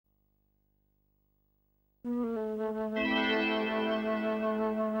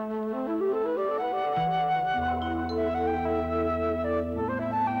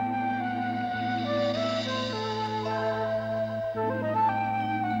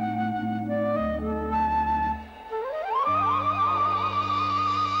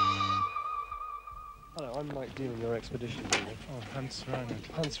you and your expedition leader? Oh, Hans Reinhardt.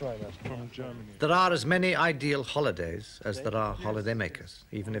 Hans Reinhardt. From Germany. There are as many ideal holidays as there are holidaymakers,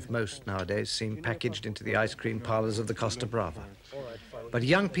 even if most nowadays seem packaged into the ice cream parlours of the Costa Brava. But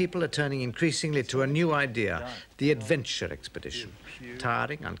young people are turning increasingly to a new idea, the adventure expedition.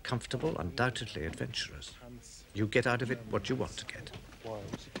 Tiring, uncomfortable, undoubtedly adventurous. You get out of it what you want to get.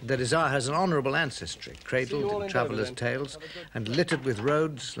 The desire has an honourable ancestry, cradled in travellers' tales and littered with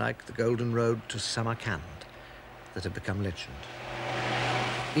roads like the Golden Road to Samarkand that have become legend.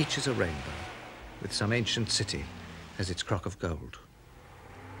 Each is a rainbow, with some ancient city as its crock of gold.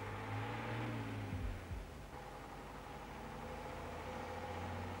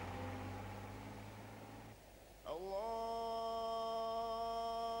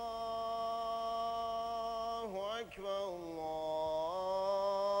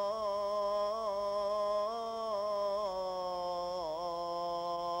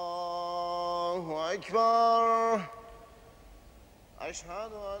 أكبر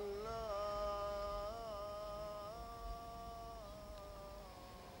أشهد أن لا.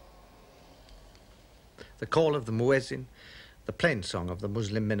 The call of the muezzin, the plain song of the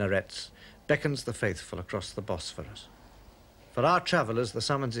Muslim minarets, beckons the faithful across the Bosphorus. For our travellers, the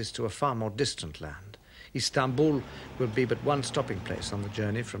summons is to a far more distant land. Istanbul will be but one stopping place on the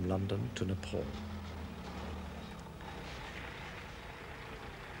journey from London to Nepal.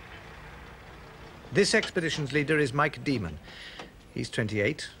 This expedition's leader is Mike Demon. He's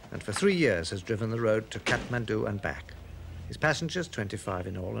 28 and for 3 years has driven the road to Kathmandu and back. His passengers, 25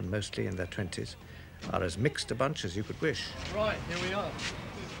 in all and mostly in their 20s, are as mixed a bunch as you could wish. Right, here we are.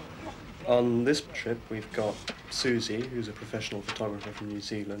 On this trip, we've got Susie, who's a professional photographer from New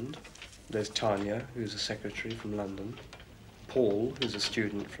Zealand. There's Tanya, who's a secretary from London. Paul, who's a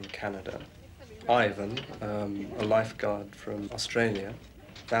student from Canada. Ivan, a lifeguard from Australia.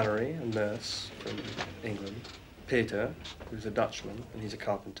 Valerie, a nurse from England. Peter, who's a Dutchman, and he's a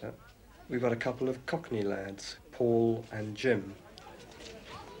carpenter. We've got a couple of Cockney lads, Paul and Jim.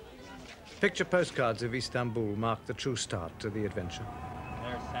 Picture postcards of Istanbul mark the true start to the adventure.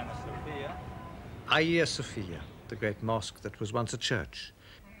 There's Santa Sophia. Hagia Sophia, the great mosque that was once a church.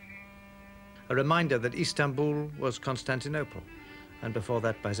 A reminder that Istanbul was Constantinople, and before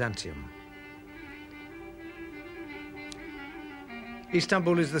that Byzantium.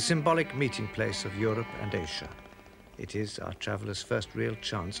 Istanbul is the symbolic meeting place of Europe and Asia. It is our travellers' first real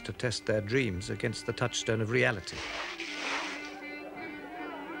chance to test their dreams against the touchstone of reality.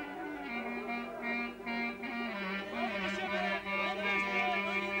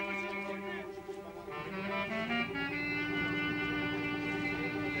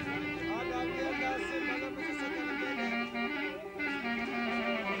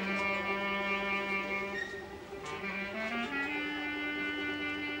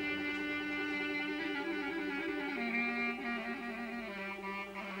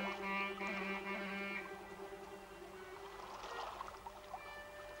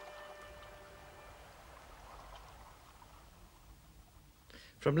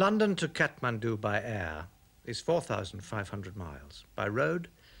 From London to Kathmandu by air is 4,500 miles. By road,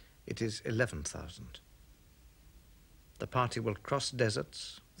 it is 11,000. The party will cross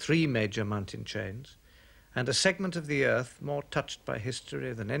deserts, 3 major mountain chains, and a segment of the earth more touched by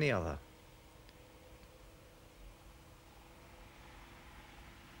history than any other.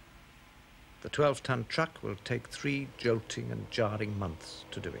 The 12-ton truck will take 3 jolting and jarring months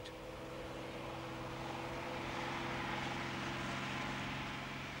to do it.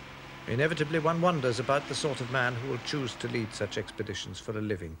 Inevitably, one wonders about the sort of man who will choose to lead such expeditions for a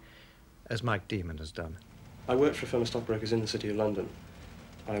living, as Mike Demon has done. I worked for a firm of stockbrokers in the City of London.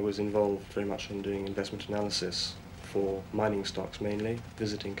 I was involved very much in doing investment analysis for mining stocks mainly,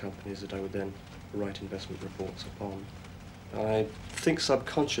 visiting companies that I would then write investment reports upon. I think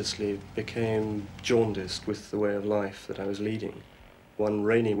subconsciously became jaundiced with the way of life that I was leading. One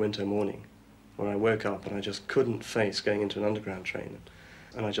rainy winter morning when I woke up and I just couldn't face going into an underground train.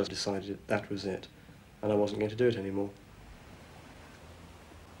 And I just decided that was it, and I wasn't going to do it anymore.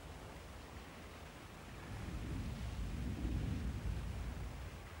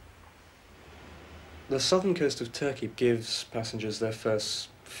 The southern coast of Turkey gives passengers their first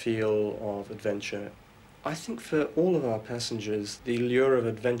feel of adventure. I think for all of our passengers, the allure of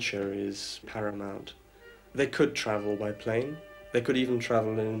adventure is paramount. They could travel by plane. They could even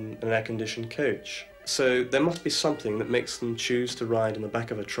travel in an air-conditioned coach. So there must be something that makes them choose to ride in the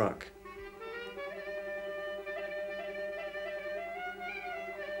back of a truck.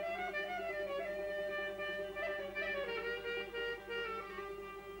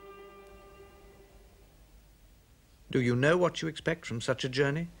 Do you know what you expect from such a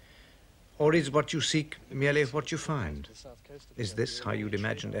journey? Or is what you seek merely what you find? Is this how you'd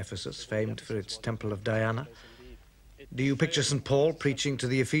imagined Ephesus, famed for its temple of Diana? Do you picture St. Paul preaching to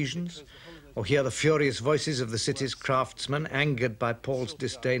the Ephesians? Or hear the furious voices of the city's craftsmen, angered by Paul's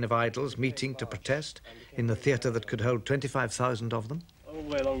disdain of idols, meeting to protest in the theatre that could hold 25,000 of them? All the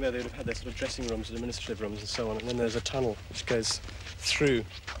way along there, they would have had their sort of dressing rooms and administrative rooms and so on. And then there's a tunnel which goes through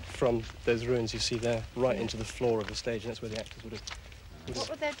from those ruins you see there, right into the floor of the stage, and that's where the actors would have...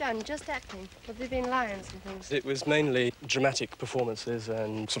 What would they have done? Just acting? Would there have been lions and things? It was mainly dramatic performances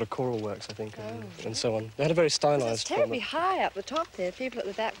and sort of choral works, I think, and so on. They had a very stylised... It's terribly high up the top there. People at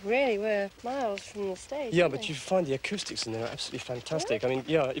the back really were miles from the stage. Yeah, but you find the acoustics in there are absolutely fantastic. Really? I mean,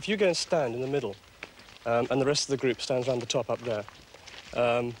 yeah, if you go and stand in the middle, and the rest of the group stands around the top up there,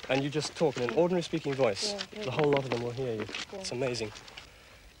 and you just talk in an ordinary speaking voice, the whole lot of them will hear you. Yeah. It's amazing.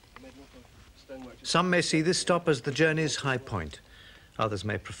 Some may see this stop as the journey's high point. Others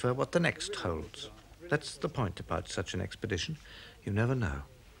may prefer what the next holds. That's the point about such an expedition. You never know.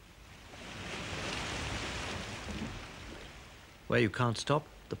 Where you can't stop,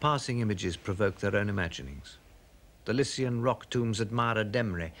 the passing images provoke their own imaginings. The Lycian rock tombs at Mara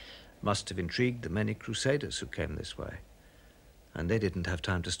Demre must have intrigued the many crusaders who came this way. And they didn't have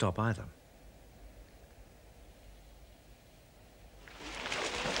time to stop either.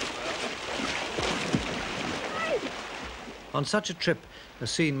 On such a trip, a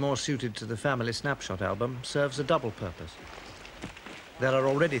scene more suited to the family snapshot album serves a double purpose. There are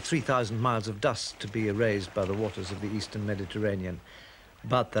already 3,000 miles of dust to be erased by the waters of the eastern Mediterranean,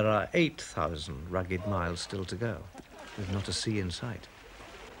 but there are 8,000 rugged miles still to go, with not a sea in sight.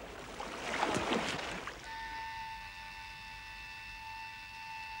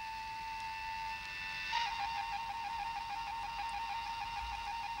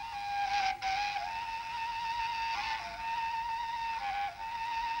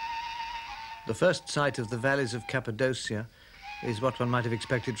 The first sight of the valleys of Cappadocia is what one might have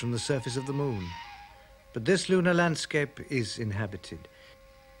expected from the surface of the moon. But this lunar landscape is inhabited,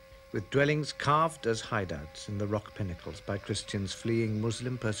 with dwellings carved as hideouts in the rock pinnacles by Christians fleeing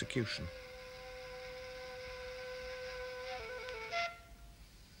Muslim persecution.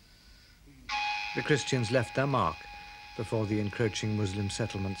 The Christians left their mark before the encroaching Muslim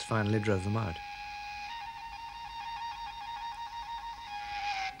settlements finally drove them out.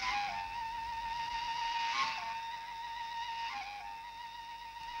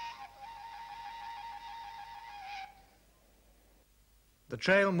 The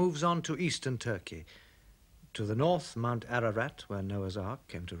trail moves on to eastern Turkey. To the north, Mount Ararat, where Noah's Ark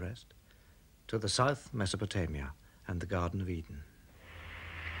came to rest. To the south, Mesopotamia and the Garden of Eden.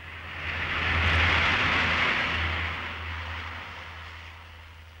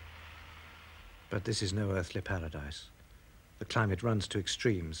 But this is no earthly paradise. The climate runs to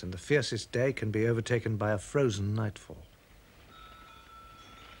extremes, and the fiercest day can be overtaken by a frozen nightfall.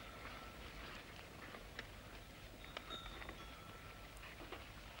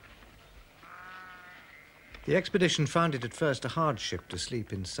 The expedition found it at first a hardship to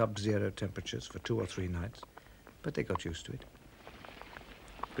sleep in sub-zero temperatures for 2 or 3 nights, but they got used to it.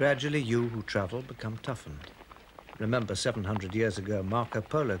 Gradually, you who travel become toughened. Remember, 700 years ago, Marco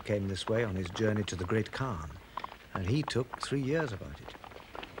Polo came this way on his journey to the Great Khan, and he took 3 years about it.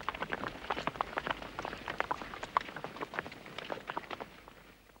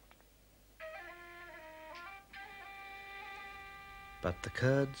 But the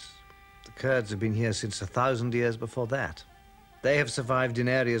Kurds have been here since 1,000 years before that. They have survived in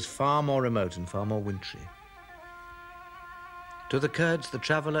areas far more remote and far more wintry. To the Kurds, the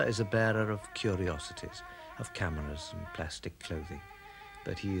traveller is a bearer of curiosities, of cameras and plastic clothing,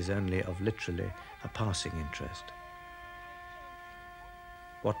 but he is only of literally a passing interest.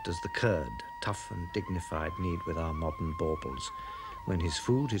 What does the Kurd, tough and dignified, need with our modern baubles, when his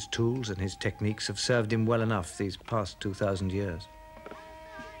food, his tools and his techniques have served him well enough these past 2,000 years?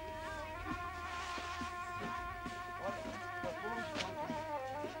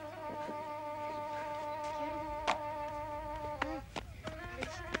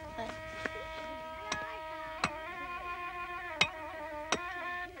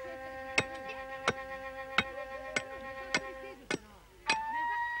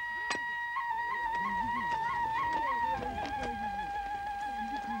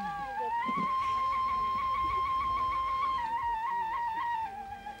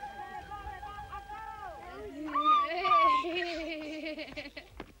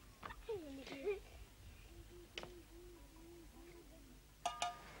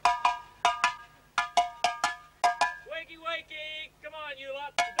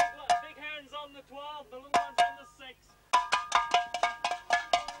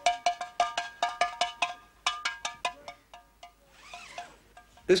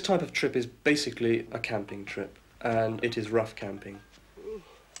 This type of trip is basically a camping trip, and it is rough camping.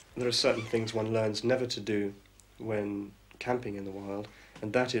 There are certain things one learns never to do when camping in the wild,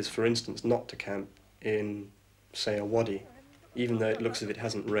 and that is, for instance, not to camp in, say, a wadi. Even though it looks as if it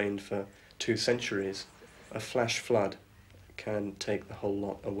hasn't rained for 2 centuries, a flash flood can take the whole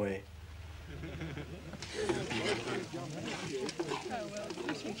lot away.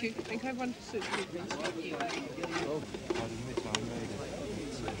 Thank you. Can I have one for soup, please? Oh, I admit I made it.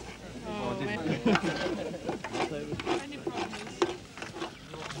 Oh, I man. didn't. Any problems?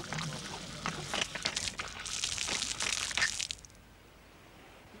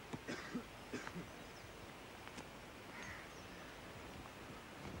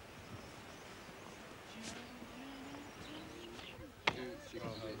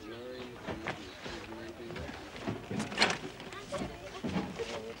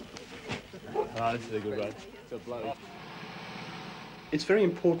 Ah, this is a good ride. It's a bloke. It's very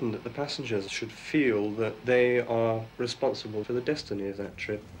important that the passengers should feel that they are responsible for the destiny of that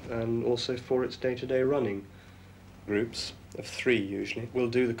trip and also for its day-to-day running. Groups of 3 usually will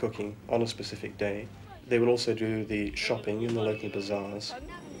do the cooking on a specific day. They will also do the shopping in the local bazaars.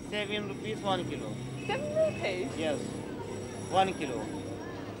 7 rupees 1 kilo. 7 rupees? Yes, 1 kilo.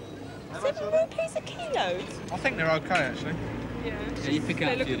 7 rupees a kilo? I think they're okay actually. Yeah. Yeah, you pick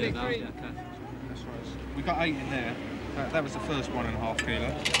out They a few look a of bit those. green. Yeah, okay. That's right. We got 8 in there. That was the first 1.5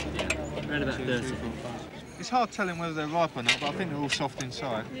 kilo. Around about 30. It's hard telling whether they're ripe or not, but I think they're all soft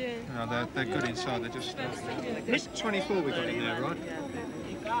inside. Yeah. You know, they're good inside. They're just. It's 24 we got in there, right?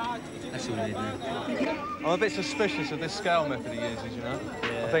 That's all they need now. I'm a bit suspicious of this scale method he uses. You know.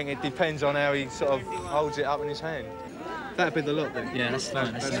 I think it depends on how he sort of holds it up in his hand. That'd be the lot then. Yeah, that's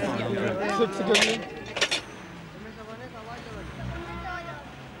fine. That's fine.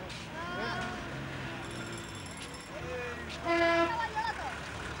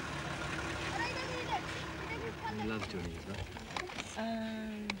 You love doing these, right?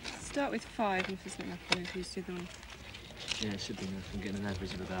 Start with 5 and if there's not enough, then please do the one. Yeah, it should be enough. I'm getting an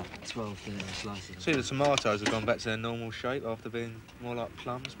average of about 12 slices. See, the tomatoes have gone back to their normal shape after being more like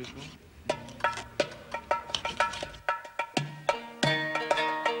plums before.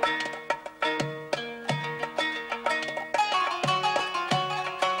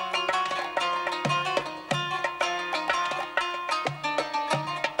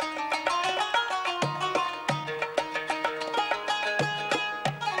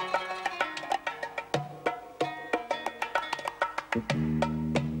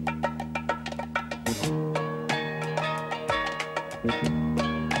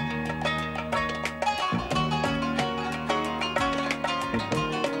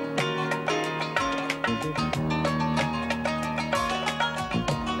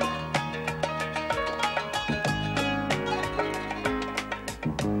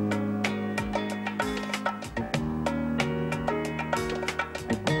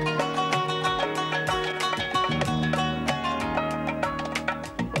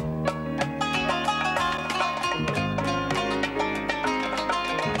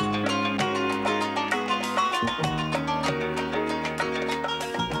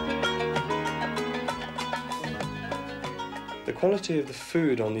 The quality of the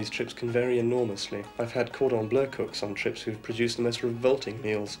food on these trips can vary enormously. I've had cordon bleu cooks on trips who've produced the most revolting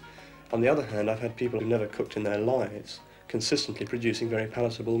meals. On the other hand, I've had people who've never cooked in their lives consistently producing very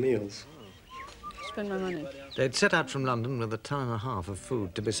palatable meals. Spend my money. They'd set out from London with 1.5 tons of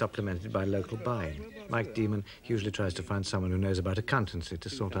food to be supplemented by local buying. Mike Demon usually tries to find someone who knows about accountancy to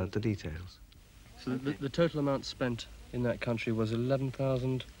sort out the details. So the total amount spent in that country was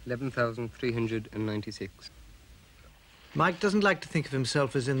 11,396. Mike doesn't like to think of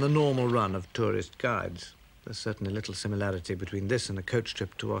himself as in the normal run of tourist guides. There's certainly little similarity between this and a coach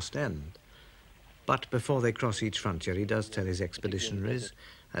trip to Ostend. But before they cross each frontier, he does tell his expeditionaries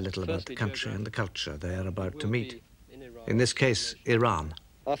a little about the country and the culture they are about to meet. In this case, Iran.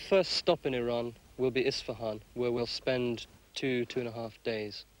 Our first stop in Iran will be Isfahan, where we'll spend 2.5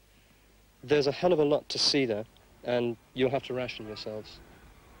 days. There's a hell of a lot to see there, and you'll have to ration yourselves.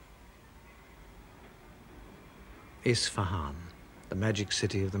 Isfahan, the magic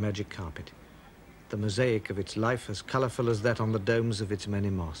city of the magic carpet. The mosaic of its life as colourful as that on the domes of its many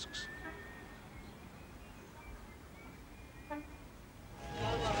mosques.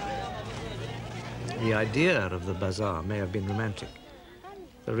 The idea of the bazaar may have been romantic.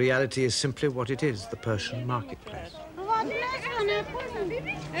 The reality is simply what it is, the Persian marketplace.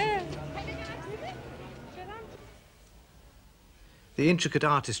 The intricate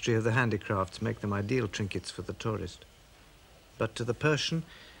artistry of the handicrafts make them ideal trinkets for the tourist. But to the Persian,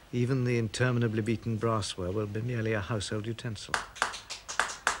 even the interminably beaten brassware will be merely a household utensil.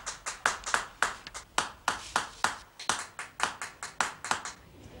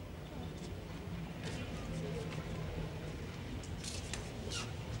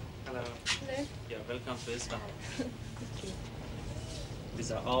 Welcome to Isfahan.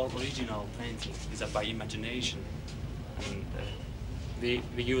 These are all original paintings. These are by imagination. And we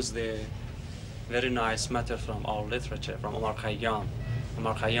use the very nice matter from our literature, from Omar Khayyam.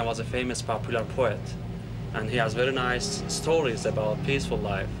 Omar Khayyam was a famous popular poet, and he has very nice stories about peaceful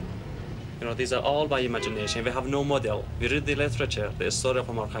life. You know, these are all by imagination. We have no model. We read the literature, the story of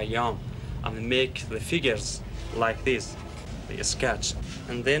Omar Khayyam, and we make the figures like this, the sketch,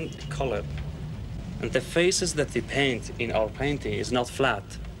 and then color. And the faces that we paint in our painting is not flat.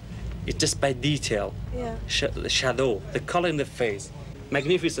 It's just by detail, shadow, the color in the face.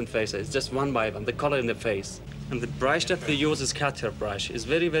 Magnificent faces, just one by one, the color in the face. And the brush that we use is cat hair brush. It's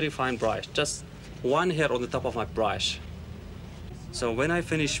very, very fine brush, just one hair on the top of my brush. So when I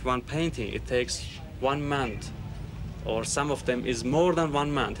finish one painting, it takes 1 month, or some of them is more than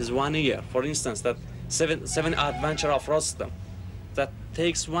 1 month, is 1 year. For instance, that seven Adventure of Rostam, that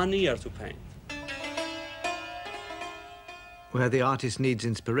takes 1 year to paint. Where the artist needs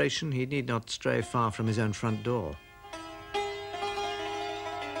inspiration, he need not stray far from his own front door.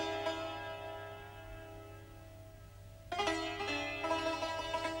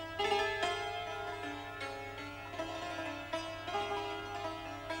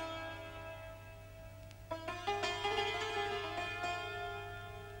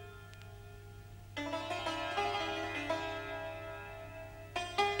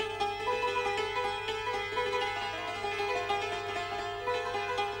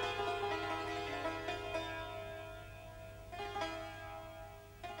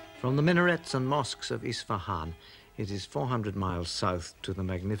 From the minarets and mosques of Isfahan, it is 400 miles south to the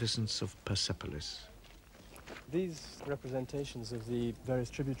magnificence of Persepolis. These representations of the various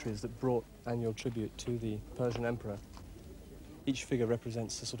tributaries that brought annual tribute to the Persian emperor, each figure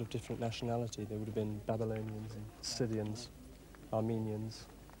represents a sort of different nationality. There would have been Babylonians and Scythians, Armenians,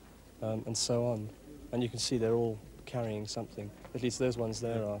 and so on. And you can see they're all carrying something. At least those ones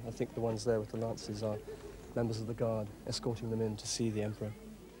there are. I think the ones there with the lances are members of the guard escorting them in to see the emperor.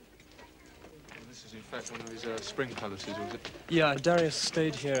 This is in fact one of his spring palaces, was it? Yeah, Darius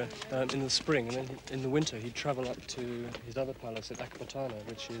stayed here in the spring, and then in the winter he'd travel up to his other palace at Akbatana,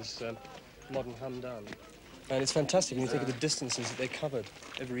 which is modern Hamdan. And it's fantastic when you think of the distances that they covered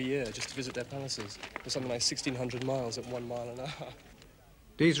every year just to visit their palaces. There's something like 1,600 miles at 1 mile an hour.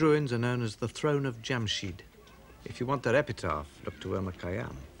 These ruins are known as the Throne of Jamshid. If you want their epitaph, look to Omar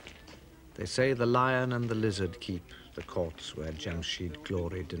Khayyam. They say the lion and the lizard keep the courts where Jamshid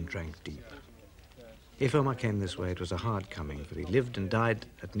gloried and drank deep. If Omar came this way, it was a hard coming, for he lived and died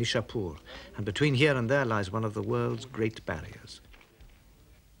at Nishapur, and between here and there lies one of the world's great barriers.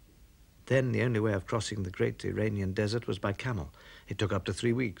 Then the only way of crossing the great Iranian desert was by camel. It took up to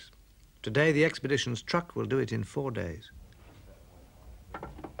 3 weeks. Today, the expedition's truck will do it in 4 days.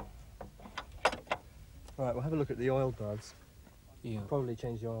 All right, we'll have a look at the oil baths. Yeah. Probably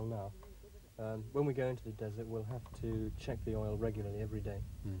change the oil now. When we go into the desert, we'll have to check the oil regularly every day,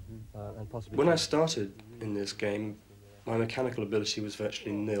 and possibly... When I started in this game, my mechanical ability was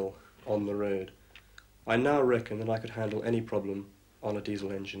virtually nil on the road. I now reckon that I could handle any problem on a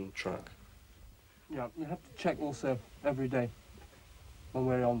diesel engine truck. Yeah, you have to check also every day when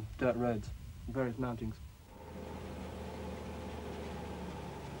we're on dirt roads, various mountings.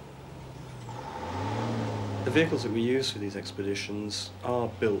 The vehicles that we use for these expeditions are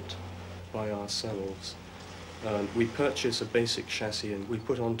built by ourselves. We purchase a basic chassis and we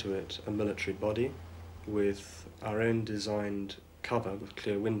put onto it a military body with our own designed cover with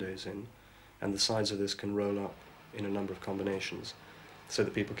clear windows in, and the sides of this can roll up in a number of combinations so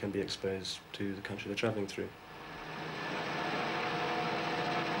that people can be exposed to the country they're travelling through.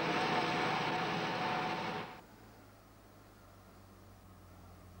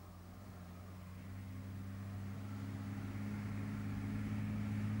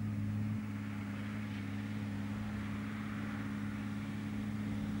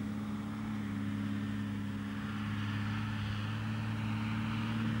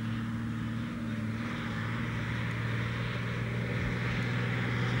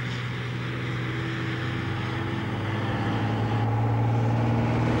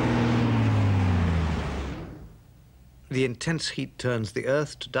 The intense heat turns the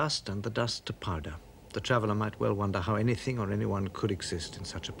earth to dust and the dust to powder. The traveller might well wonder how anything or anyone could exist in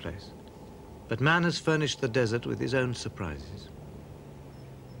such a place. But man has furnished the desert with his own surprises.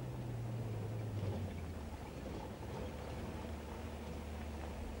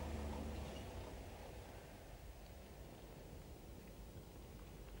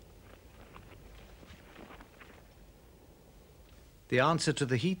 The answer to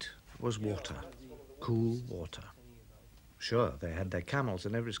the heat was water, cool water. Sure, they had their camels,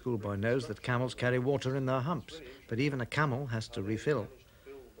 and every schoolboy knows that camels carry water in their humps, but even a camel has to refill.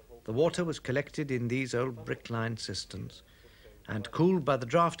 The water was collected in these old brick-lined cisterns and cooled by the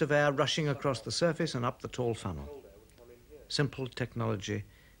draft of air rushing across the surface and up the tall funnel. Simple technology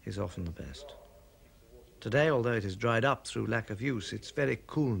is often the best. Today, although it is dried up through lack of use, its very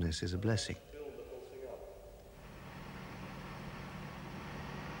coolness is a blessing.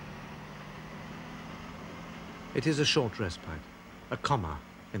 It is a short respite, a comma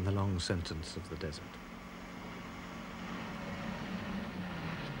in the long sentence of the desert.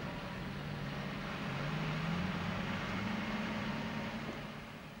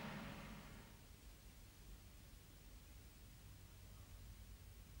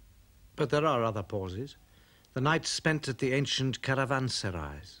 But there are other pauses. The nights spent at the ancient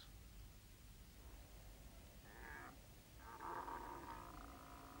caravanserais.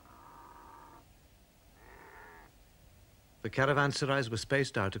 The caravanserais were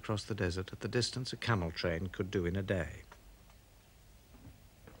spaced out across the desert at the distance a camel train could do in a day.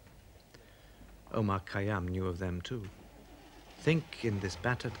 Omar Khayyam knew of them too. Think in this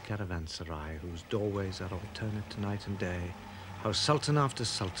battered caravanserai whose doorways are alternate night and day, how sultan after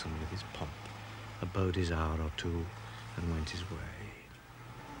sultan with his pomp abode his hour or two and went his way.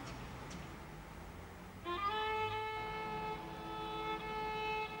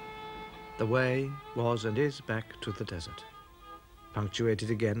 The way was and is back to the desert,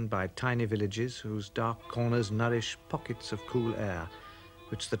 punctuated again by tiny villages whose dark corners nourish pockets of cool air,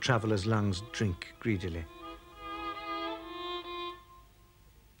 which the traveller's lungs drink greedily.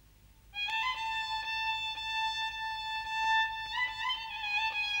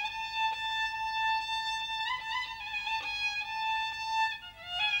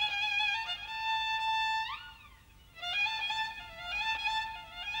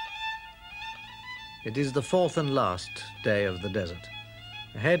 It is the fourth and last day of the desert.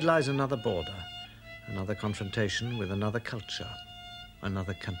 Ahead lies another border, another confrontation with another culture,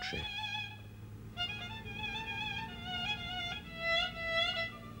 another country.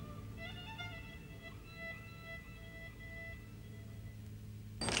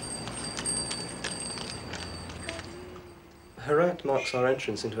 Herat marks our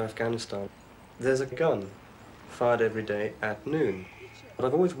entrance into Afghanistan. There's a gun fired every day at noon. But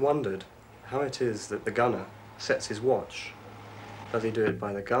I've always wondered how it is that the gunner sets his watch. Does he do it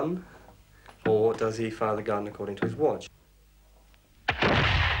by the gun, or does he fire the gun according to his watch?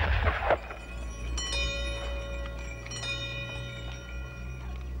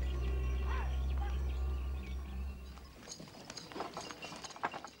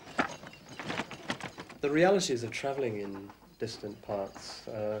 The realities of travelling in distant parts,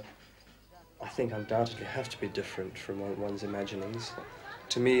 I think undoubtedly have to be different from one's imaginings.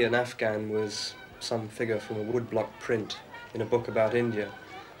 To me, an Afghan was some figure from a woodblock print in a book about India.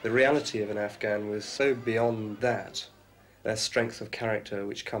 The reality of an Afghan was so beyond that, their strength of character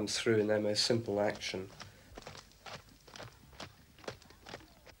which comes through in their most simple action.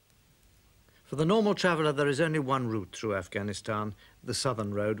 For the normal traveller, there is only one route through Afghanistan, the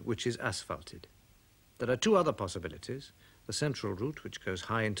southern road, which is asphalted. There are two other possibilities, the central route, which goes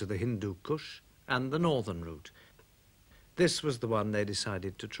high into the Hindu Kush, and the northern route. This was the one they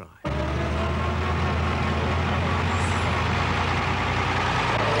decided to try. Keep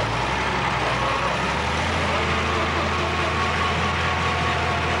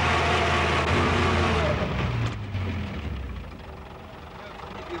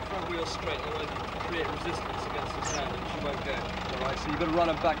your front wheel straight, otherwise you create resistance against the sand and she won't go. All right, so you've got to run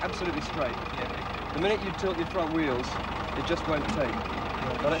them back absolutely straight. Yeah. The minute you tilt your front wheels, it just won't take.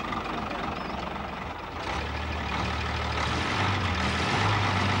 Got it?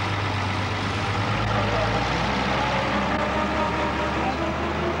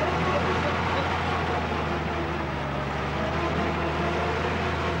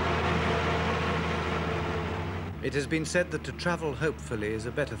 It has been said that to travel hopefully is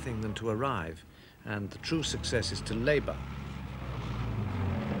a better thing than to arrive, and the true success is to labour.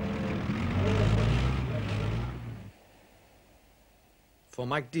 For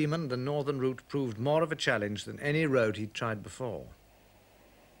Mike Demon, the northern route proved more of a challenge than any road he'd tried before.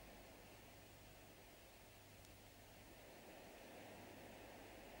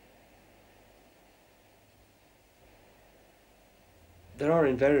 There are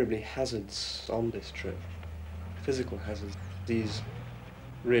invariably hazards on this trip, physical hazards. These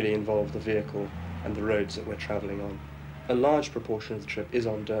really involve the vehicle and the roads that we're travelling on. A large proportion of the trip is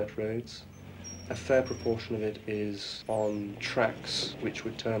on dirt roads. A fair proportion of it is on tracks which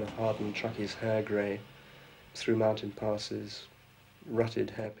would turn a hardened truckie's hair grey through mountain passes,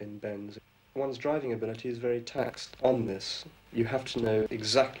 rutted hairpin bends. One's driving ability is very taxed on this. You have to know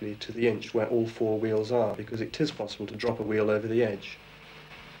exactly to the inch where all four wheels are, because it is possible to drop a wheel over the edge.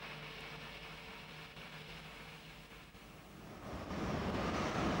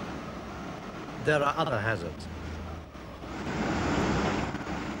 There are other hazards.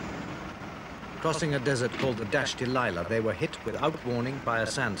 Crossing a desert called the Dash Delilah, they were hit without warning by a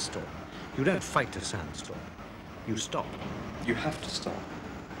sandstorm. You don't fight a sandstorm. You stop. You have to stop.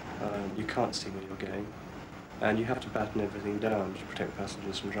 You can't see where you're going. And you have to batten everything down to protect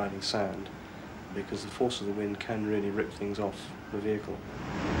passengers from driving sand, because the force of the wind can really rip things off the vehicle.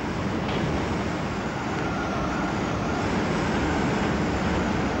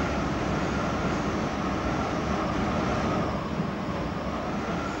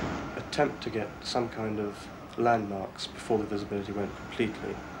 Attempt to get some kind of landmarks before the visibility went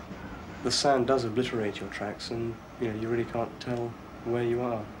completely. The sand does obliterate your tracks, and you really can't tell where you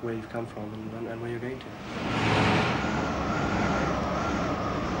are, where you've come from, and where you're going to.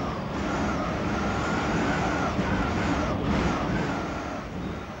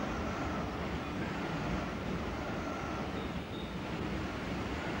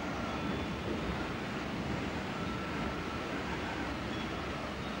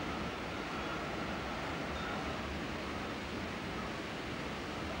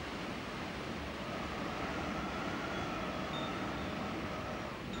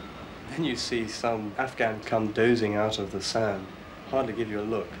 Then you see some Afghan come dozing out of the sand, hardly give you a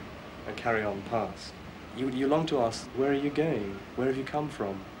look, and carry on past. You long to ask, where are you going? Where have you come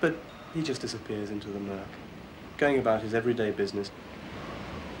from? But he just disappears into the murk, going about his everyday business.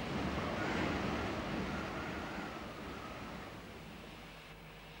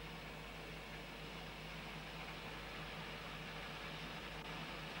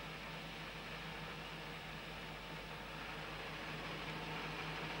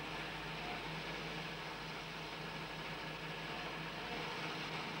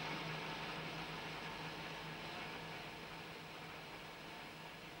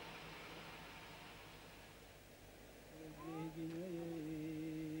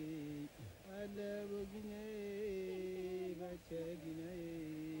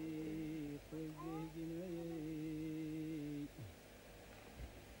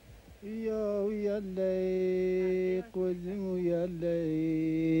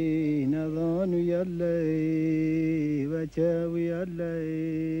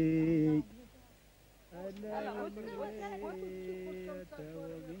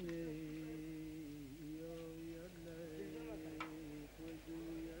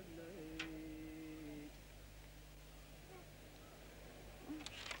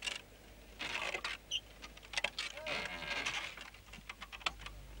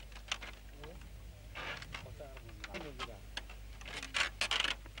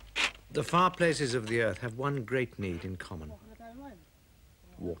 The far places of the earth have one great need in common: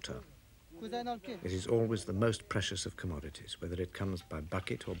 water. It is always the most precious of commodities, whether it comes by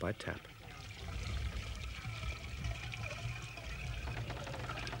bucket or by tap.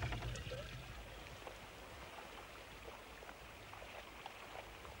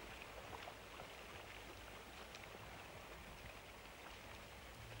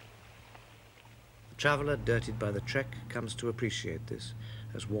 The traveller, dirtied by the trek, comes to appreciate this,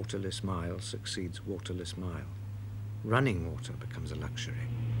 as waterless mile succeeds waterless mile. Running water becomes a luxury.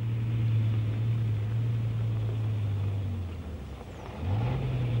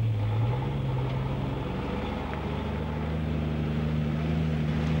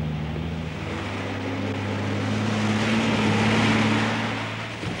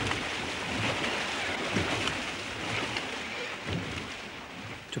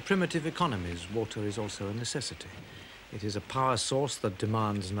 To primitive economies, water is also a necessity. It is a power source that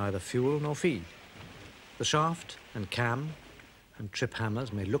demands neither fuel nor feed. The shaft and cam and trip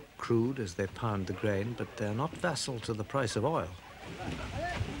hammers may look crude as they pound the grain, but they're not vassal to the price of oil.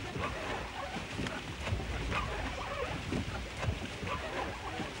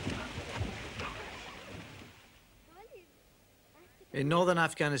 In northern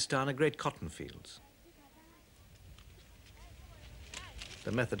Afghanistan are great cotton fields.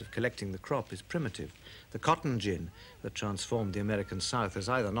 The method of collecting the crop is primitive. The cotton gin that transformed the American South has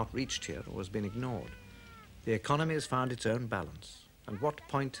either not reached here or has been ignored. The economy has found its own balance. And what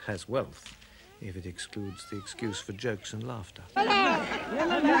point has wealth if it excludes the excuse for jokes and laughter?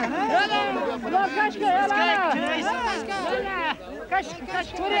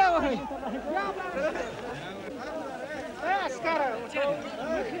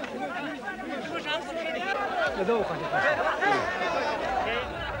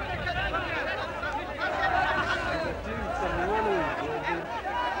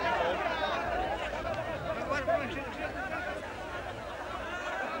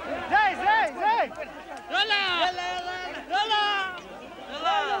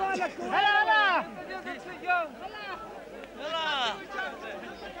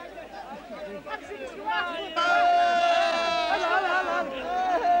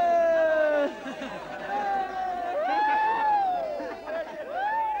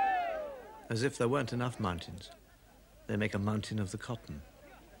 As if there weren't enough mountains, they make a mountain of the cotton.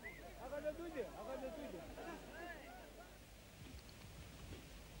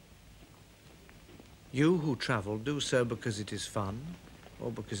 You who travel do so because it is fun, or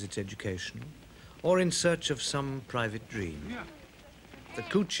because it's educational, or in search of some private dream. The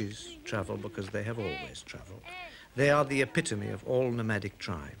Coochies travel because they have always traveled. They are the epitome of all nomadic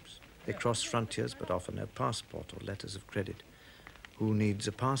tribes. They cross frontiers but offer no passport or letters of credit. Who needs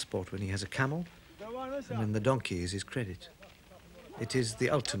a passport when he has a camel? And when the donkey is his credit. It is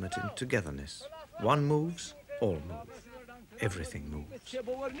the ultimate in togetherness. One moves, all move. Everything moves.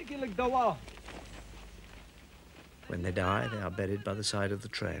 When they die, they are buried by the side of the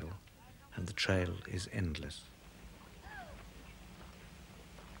trail, and the trail is endless.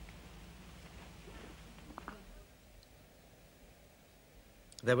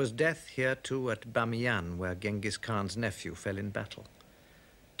 There was death here too at Bamiyan, where Genghis Khan's nephew fell in battle.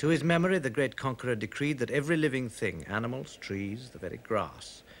 To his memory, the great conqueror decreed that every living thing, animals, trees, the very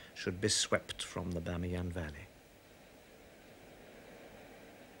grass, should be swept from the Bamiyan Valley.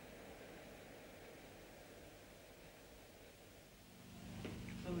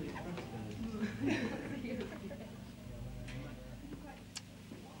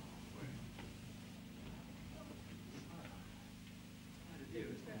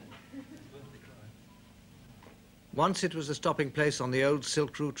 Once it was a stopping place on the old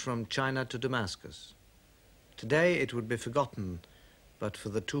Silk Route from China to Damascus. Today it would be forgotten, but for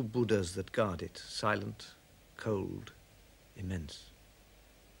the two Buddhas that guard it, silent, cold, immense.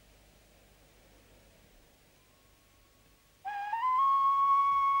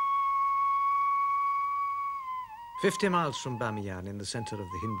 "50 miles from Bamiyan, in the center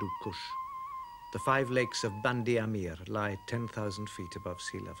of the Hindu Kush, the 5 lakes of Bandi Amir lie 10,000 feet above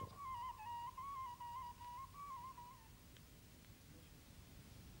sea level.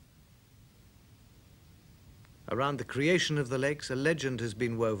 Around the creation of the lakes, a legend has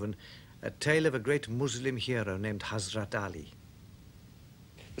been woven, a tale of a great Muslim hero named Hazrat Ali.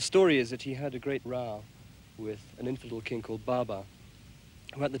 The story is that he had a great row with an infidel king called Baba,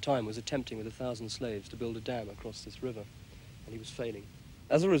 who at the time was attempting with 1,000 slaves to build a dam across this river, and he was failing.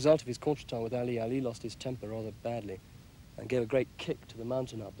 As a result of his contretemps with Ali, Ali lost his temper rather badly and gave a great kick to the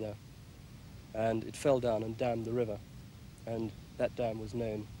mountain up there, and it fell down and dammed the river, and that dam was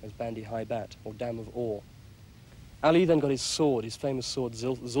known as Bandi Haibat, or Dam of Ore. Ali then got his sword, his famous sword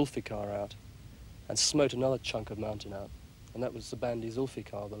Zulfikar, out and smote another chunk of mountain out, and that was the Bandi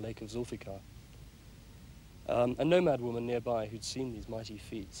Zulfikar, the Lake of Zulfikar. A nomad woman nearby who'd seen these mighty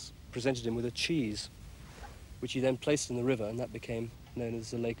feats presented him with a cheese, which he then placed in the river, and that became known as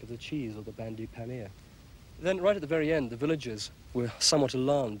the Lake of the Cheese, or the Bandi Pamir. Then right at the very end, the villagers were somewhat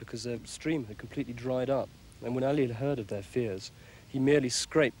alarmed because their stream had completely dried up, and when Ali had heard of their fears, he merely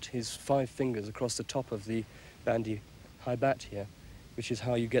scraped his 5 fingers across the top of the Bandi Haibat here, which is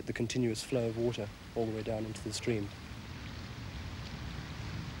how you get the continuous flow of water all the way down into the stream.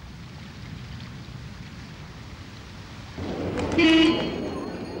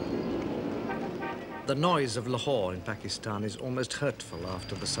 The noise of Lahore in Pakistan is almost hurtful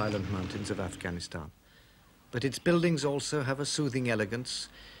after the silent mountains of Afghanistan. But its buildings also have a soothing elegance,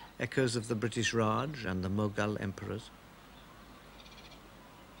 echoes of the British Raj and the Mughal emperors.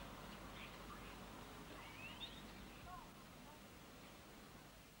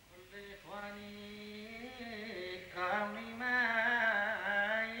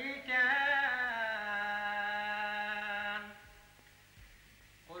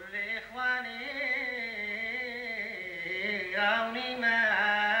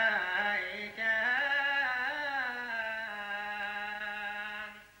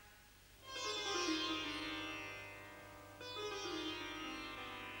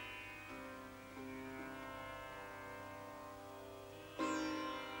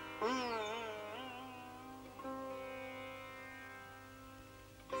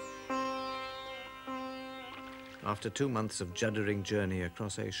 After 2 months of juddering journey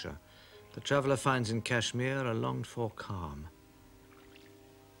across Asia, the traveller finds in Kashmir a longed-for calm.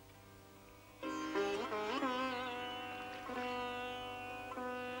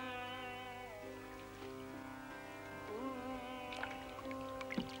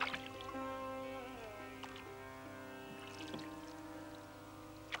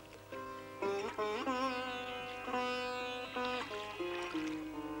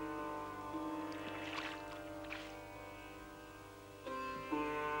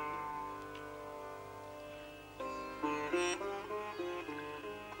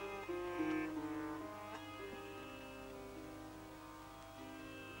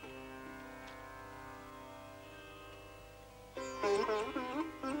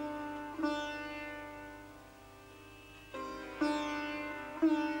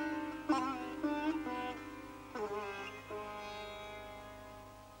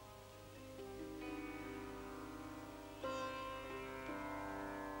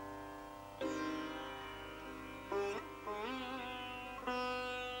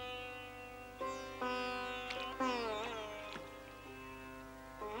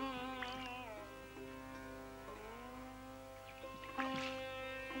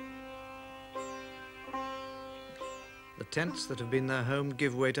 tents that have been their home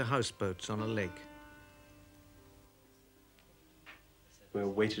give way to houseboats on a lake. We're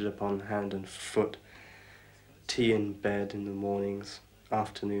waited upon hand and foot, tea in bed in the mornings,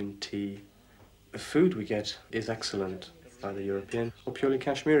 afternoon tea. The food we get is excellent, either European or purely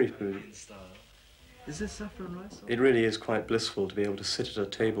Kashmiri food. Is this saffron rice? It really is quite blissful to be able to sit at a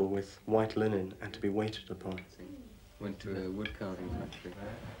table with white linen and to be waited upon. Went to a wood carving factory.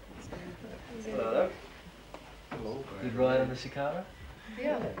 Hello. Hello. Good ride on the Shikara?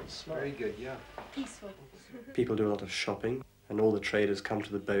 Yeah. It's very good, yeah. Peaceful. People do a lot of shopping, and all the traders come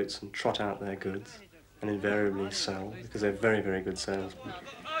to the boats and trot out their goods and invariably sell, because they're very, very good salesmen.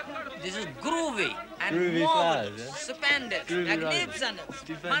 This is groovy and Groovy flowers, yeah? stupendous, Groovy magnificent,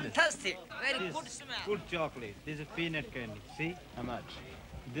 Stupendous. fantastic, very good smell. Good chocolate. This is peanut candy. See how much?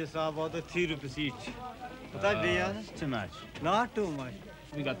 This are about the 3 rupees each. But that be honest, too much. Not too much.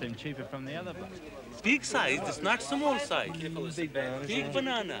 We got them cheaper from the other place. Big size, it's not small size. Big banana. Big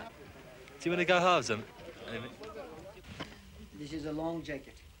banana. Do you want to go halves them? This is a long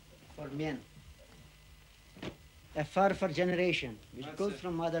jacket for men. A fur for generation, which goes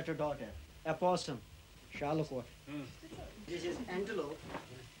from mother to daughter. A possum, shallow coat. This is antelope.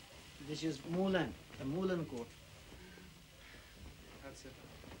 This is moolan, a moolan coat. That's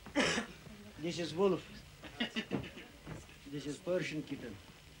it. This is wolf. This is Persian kitten.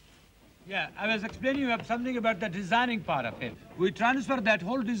 Yeah, I was explaining you something about the designing part of it. We transfer that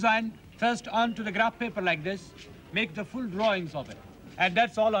whole design first onto the graph paper like this, make the full drawings of it, and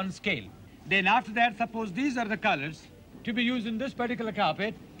that's all on scale. Then after that, suppose these are the colors to be used in this particular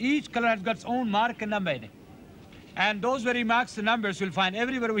carpet. Each color has got its own mark and number in it. And those very marks and numbers you'll find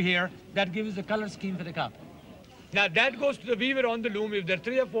everywhere we here that gives the color scheme for the carpet. Now that goes to the weaver on the loom. If there are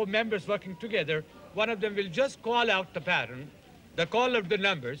 3 or 4 members working together, one of them will just call out the pattern, the call of the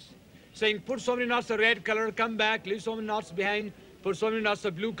numbers, saying put so many knots of red color, come back, leave so many knots behind, put so many knots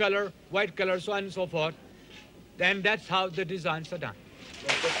of blue color, white color, so on and so forth. And that's how the designs are done.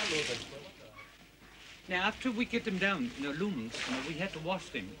 Now, after we get them down in the looms, we have to wash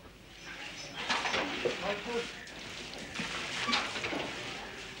them.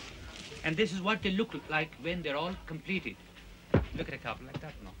 And this is what they look like when they're all completed. Look at a couple like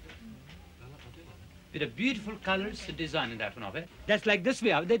that one. With the beautiful colors, the design in that one of it. That's like this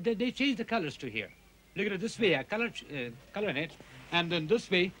way. They change the colors to here. Look at it this way, color in it. And then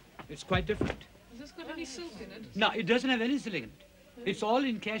this way, it's quite different. Has this got any silk in it? No, it doesn't have any silk in it. It's all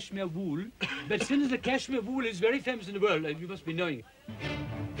in cashmere wool. But since the cashmere wool is very famous in the world, you must be knowing it.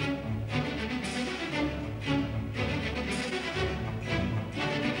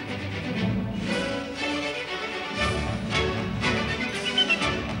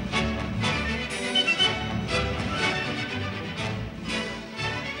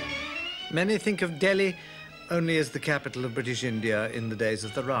 Many think of Delhi only as the capital of British India in the days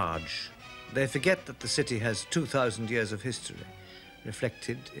of the Raj. They forget that the city has 2,000 years of history,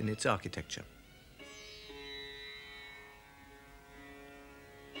 reflected in its architecture.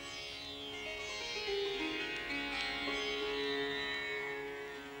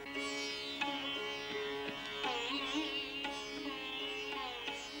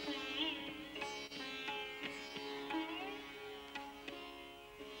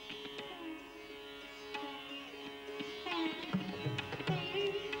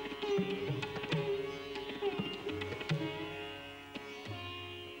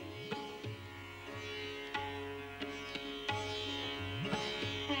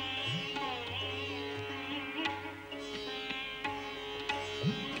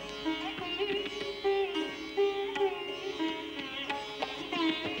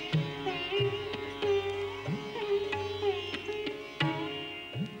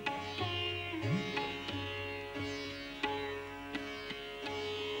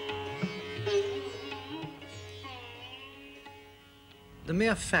 The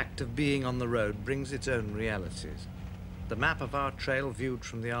mere fact of being on the road brings its own realities. The map of our trail viewed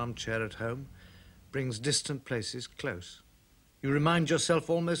from the armchair at home brings distant places close. You remind yourself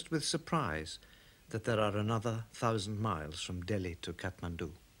almost with surprise that there are another 1,000 miles from Delhi to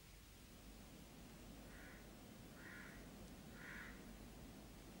Kathmandu.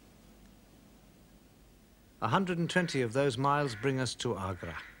 A 120 of those miles bring us to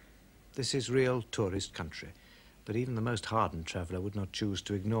Agra. This is real tourist country. But even the most hardened traveller would not choose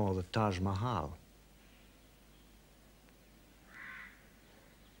to ignore the Taj Mahal.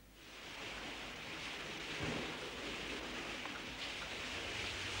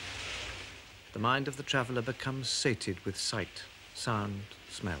 The mind of the traveller becomes sated with sight, sound,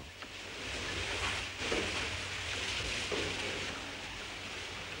 smell.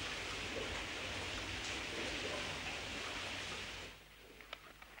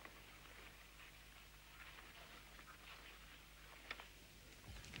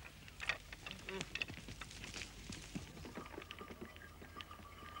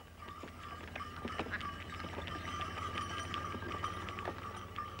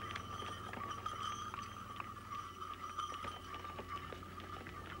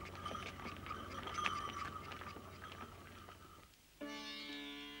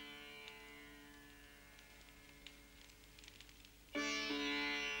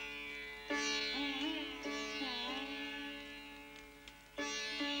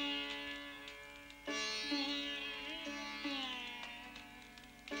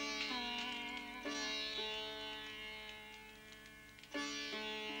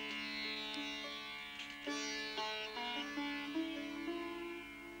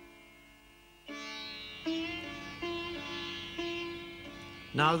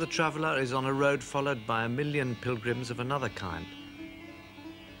 Now the traveller is on a road followed by 1 million pilgrims of another kind,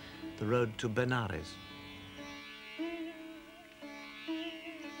 the road to Benares.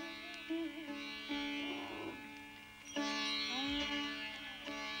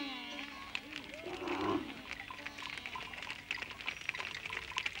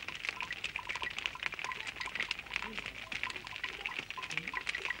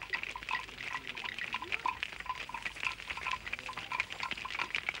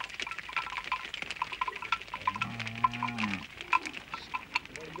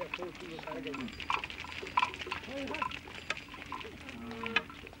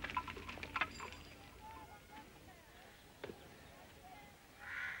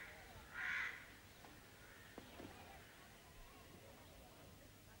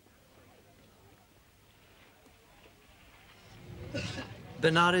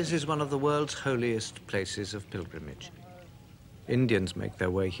 Benares is one of the world's holiest places of pilgrimage. Indians make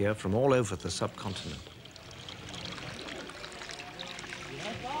their way here from all over the subcontinent.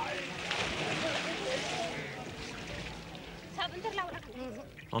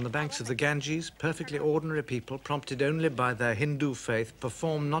 On the banks of the Ganges, perfectly ordinary people, prompted only by their Hindu faith,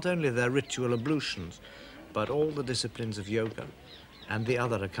 perform not only their ritual ablutions, but all the disciplines of yoga and the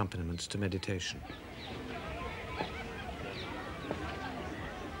other accompaniments to meditation.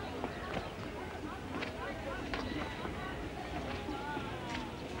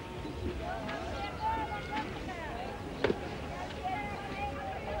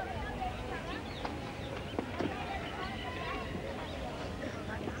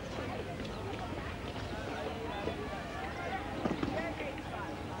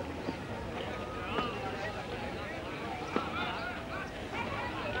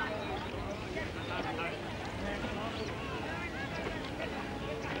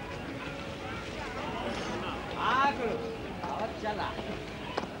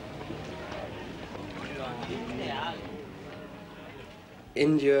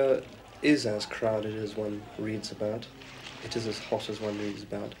 India is as crowded as one reads about. It is as hot as one reads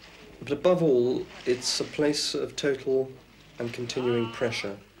about. But above all, it's a place of total and continuing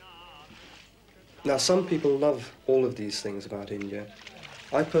pressure. Now, some people love all of these things about India.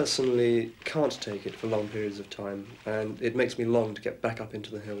 I personally can't take it for long periods of time, and it makes me long to get back up into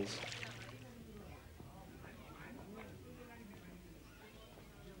the hills.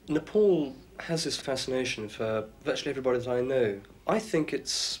 Nepal has this fascination for virtually everybody that I know. I think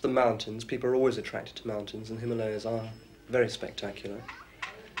it's the mountains. People are always attracted to mountains, and the Himalayas are very spectacular.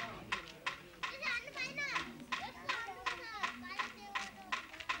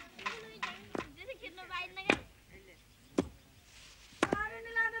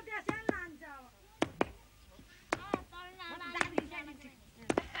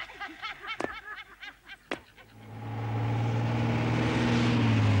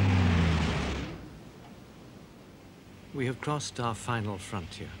 We have crossed our final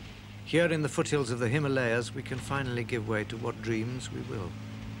frontier. Here in the foothills of the Himalayas, we can finally give way to what dreams we will.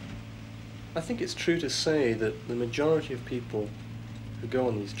 I think it's true to say that the majority of people who go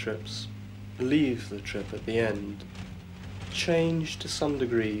on these trips leave the trip at the end changed to some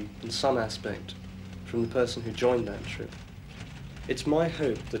degree, in some aspect, from the person who joined that trip. It's my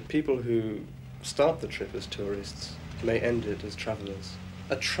hope that people who start the trip as tourists may end it as travellers.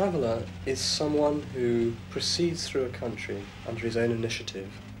 A traveller is someone who proceeds through a country under his own initiative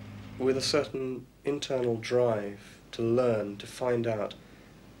with a certain internal drive to learn, to find out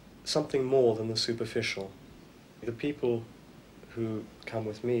something more than the superficial. The people who come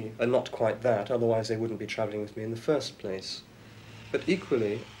with me are not quite that, otherwise they wouldn't be travelling with me in the first place. But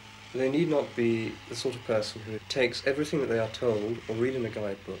equally, they need not be the sort of person who takes everything that they are told or read in a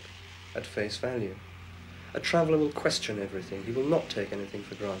guidebook at face value. A traveller will question everything. He will not take anything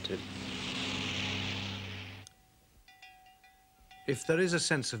for granted. If there is a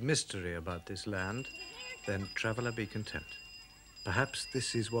sense of mystery about this land, then traveller, be content. Perhaps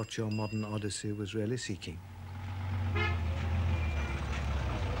this is what your modern Odyssey was really seeking.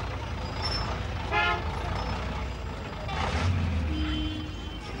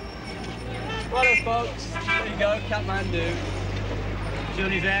 Righto, folks. There you go, Kathmandu.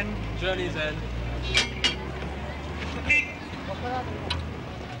 Journey's end. Journey's end.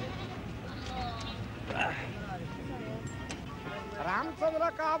 Ramchandra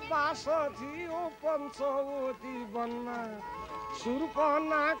का बास थियो पंचवटी बनमा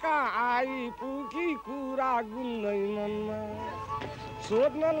सुर्पना का आई पुगी कुरा गुन्दै मनमा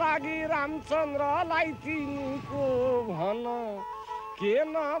सोध्न लागि रामचन्द्रलाई तिमीको भन के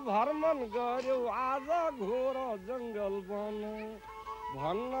न भ्रमण गर्यो आज घोर जंगल बन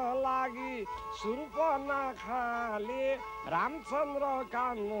भन्न लागि सुर्पनाखाले रामचन्द्र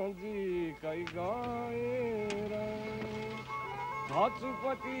कान्जी गएर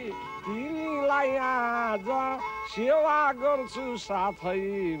हजुरपति तिमीलाई आज सेवा गर्छु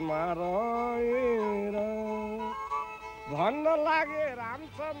साथैमा रहेर भन्न लागे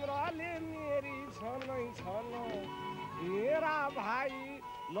रामचन्द्रले मेरी छनै छन मेरा भाइ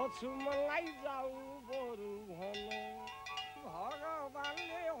लक्ष्मणलाई जाऊ बरु भन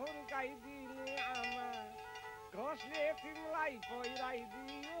भगवानले हुर्काइदिने आमा कसले तिमीलाई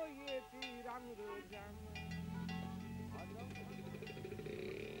पहिराइदियो यति राम्रो जामा